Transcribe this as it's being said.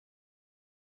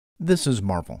This is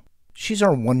Marvel. She's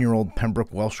our 1-year-old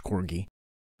Pembroke Welsh Corgi.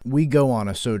 We go on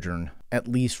a sojourn at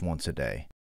least once a day.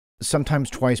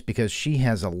 Sometimes twice because she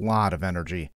has a lot of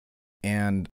energy,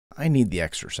 and I need the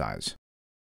exercise.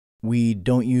 We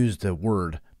don't use the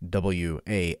word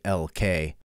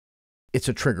W-A-L-K. It's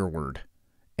a trigger word,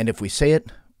 and if we say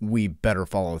it, we better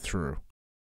follow through.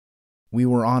 We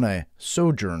were on a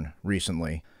sojourn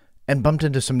recently and bumped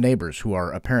into some neighbors who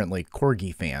are apparently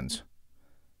Corgi fans.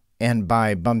 And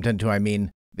by bumped into, I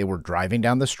mean they were driving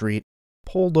down the street,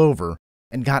 pulled over,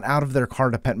 and got out of their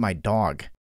car to pet my dog.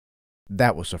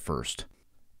 That was a first.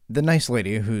 The nice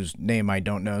lady, whose name I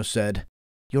don't know, said,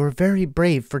 "You're very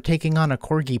brave for taking on a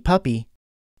Corgi puppy."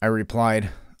 I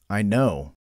replied, "I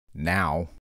know. Now."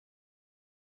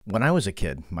 When I was a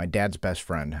kid, my dad's best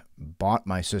friend bought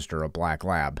my sister a black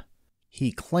lab.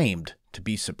 He claimed to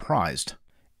be surprised.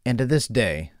 And to this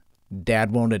day,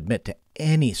 Dad won't admit to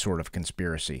any sort of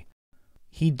conspiracy.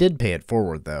 He did pay it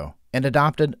forward, though, and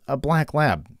adopted a black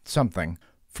lab something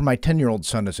for my 10-year-old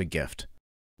son as a gift.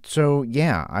 So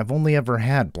yeah, I've only ever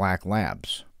had black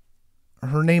labs.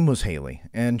 Her name was Haley,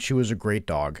 and she was a great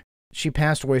dog. She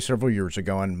passed away several years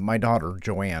ago, and my daughter,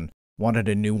 Joanne, wanted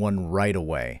a new one right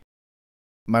away.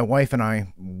 My wife and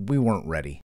I, we weren't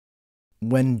ready.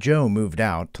 When Jo moved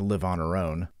out to live on her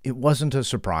own, it wasn't a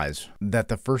surprise that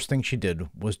the first thing she did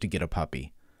was to get a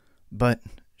puppy. But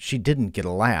she didn't get a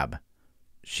lab.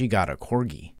 She got a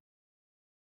Corgi.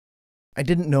 I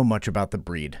didn't know much about the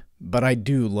breed, but I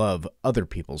do love other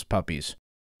people's puppies.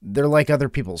 They're like other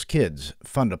people's kids,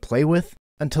 fun to play with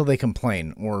until they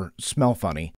complain or smell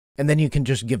funny, and then you can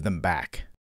just give them back.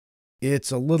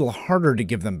 It's a little harder to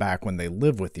give them back when they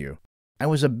live with you. I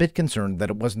was a bit concerned that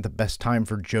it wasn't the best time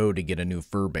for Jo to get a new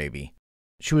fur baby.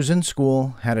 She was in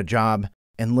school, had a job,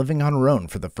 and living on her own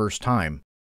for the first time.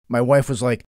 My wife was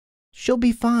like, "She'll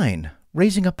be fine.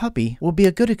 Raising a puppy will be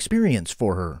a good experience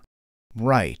for her."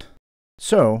 Right.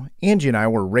 So, Angie and I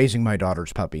were raising my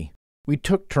daughter's puppy. We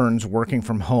took turns working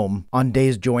from home on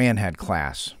days Joanne had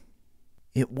class.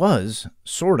 It was,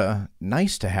 sorta,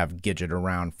 nice to have Gidget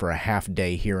around for a half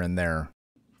day here and there.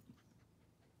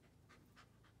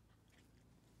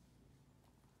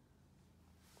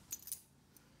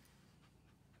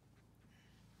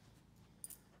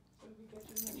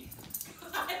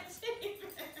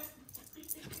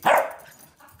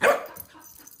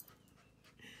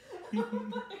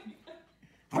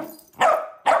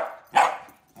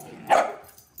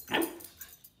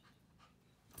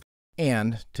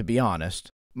 And, to be honest,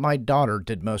 my daughter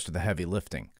did most of the heavy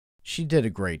lifting. She did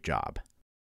a great job.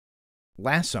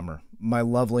 Last summer, my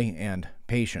lovely and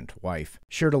patient wife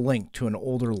shared a link to an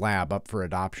older lab up for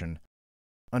adoption.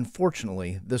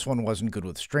 Unfortunately, this one wasn't good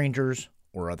with strangers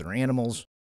or other animals,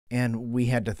 and we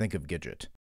had to think of Gidget.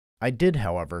 I did,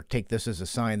 however, take this as a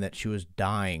sign that she was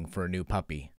dying for a new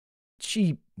puppy.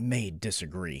 She may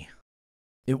disagree.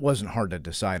 It wasn't hard to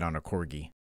decide on a Corgi.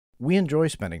 We enjoy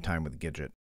spending time with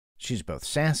Gidget. She's both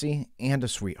sassy and a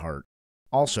sweetheart.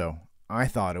 Also, I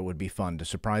thought it would be fun to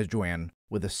surprise Joanne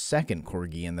with a second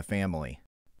Corgi in the family.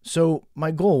 So my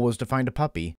goal was to find a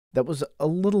puppy that was a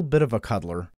little bit of a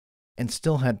cuddler and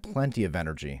still had plenty of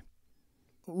energy.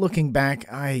 Looking back,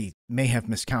 I may have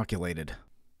miscalculated.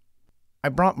 I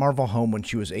brought Marvel home when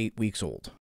she was 8 weeks old.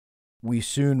 We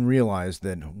soon realized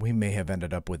that we may have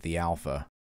ended up with the alpha.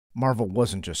 Marvel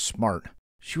wasn't just smart,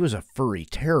 she was a furry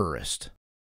terrorist.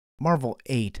 Marvel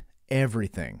ate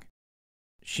everything.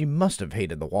 She must have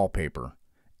hated the wallpaper,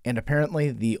 and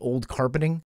apparently the old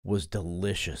carpeting was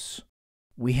delicious.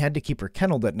 We had to keep her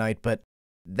kenneled at night, but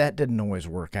that didn't always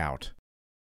work out.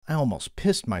 I almost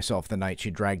pissed myself the night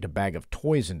she dragged a bag of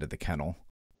toys into the kennel.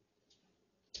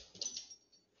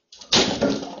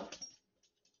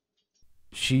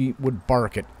 She would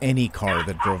bark at any car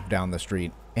that drove down the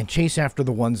street and chase after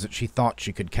the ones that she thought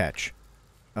she could catch.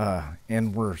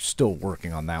 And we're still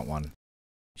working on that one.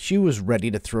 She was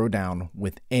ready to throw down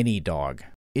with any dog.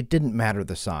 It didn't matter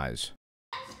the size.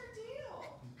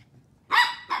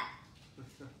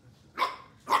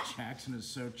 Jackson is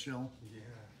so chill. Yeah.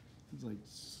 He's like,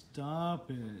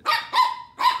 stop it.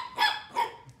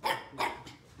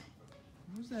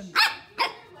 Who's that?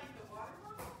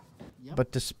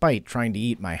 But despite trying to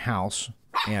eat my house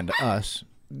and us,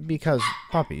 because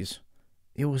puppies,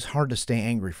 it was hard to stay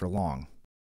angry for long.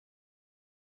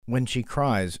 When she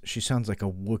cries, she sounds like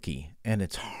a Wookiee, and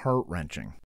it's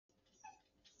heart-wrenching.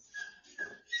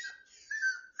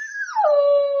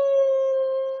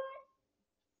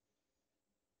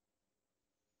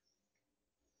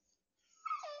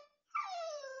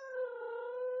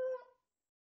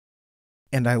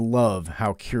 And I love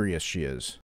how curious she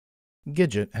is.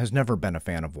 Gidget has never been a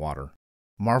fan of water.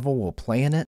 Marvel will play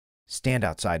in it, stand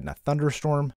outside in a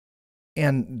thunderstorm,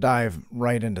 and dive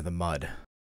right into the mud.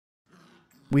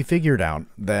 We figured out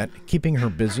that keeping her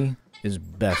busy is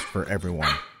best for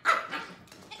everyone.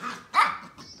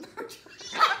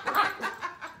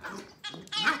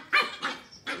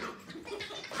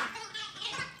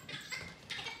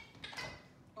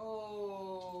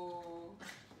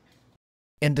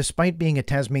 And despite being a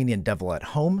Tasmanian devil at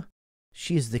home,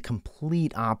 she is the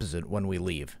complete opposite when we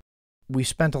leave. We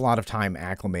spent a lot of time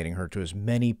acclimating her to as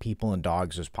many people and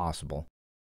dogs as possible.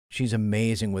 She's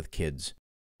amazing with kids.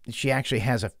 She actually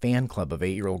has a fan club of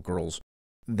 8-year-old girls.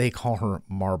 They call her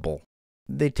Marvel.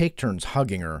 They take turns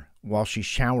hugging her while she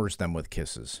showers them with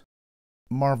kisses.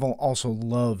 Marvel also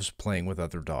loves playing with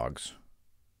other dogs,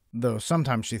 though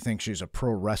sometimes she thinks she's a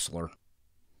pro wrestler.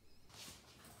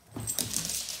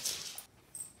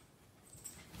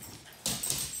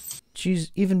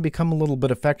 She's even become a little bit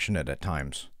affectionate at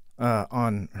times.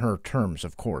 On her terms,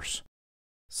 of course.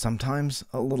 Sometimes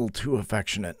a little too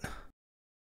affectionate.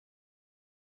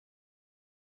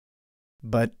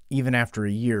 But even after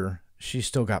a year, she's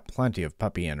still got plenty of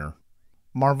puppy in her.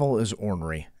 Marvel is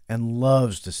ornery and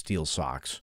loves to steal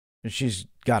socks. She's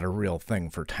got a real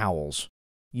thing for towels.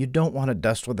 You don't want to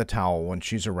dust with a towel when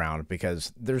she's around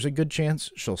because there's a good chance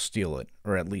she'll steal it,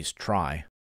 or at least try.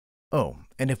 Oh,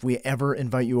 and if we ever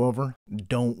invite you over,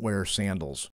 don't wear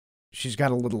sandals. She's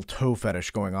got a little toe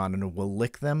fetish going on and will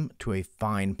lick them to a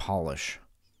fine polish.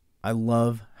 I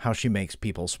love how she makes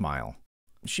people smile.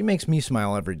 She makes me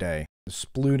smile every day.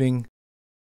 Splooting,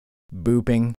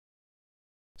 booping,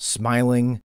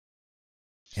 smiling,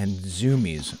 and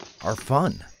zoomies are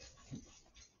fun.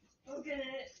 Look at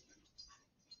it.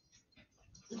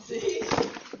 See?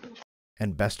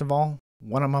 And best of all,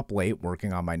 when I'm up late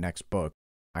working on my next book,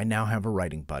 I now have a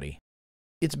writing buddy.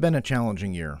 It's been a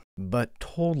challenging year, but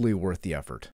totally worth the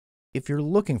effort. If you're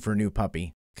looking for a new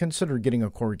puppy, consider getting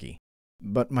a Corgi.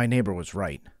 But my neighbor was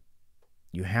right.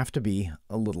 You have to be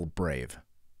a little brave.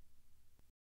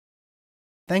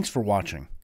 Thanks for watching.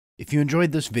 If you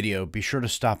enjoyed this video, be sure to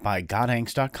stop by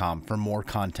godangst.com for more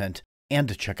content and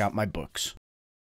to check out my books.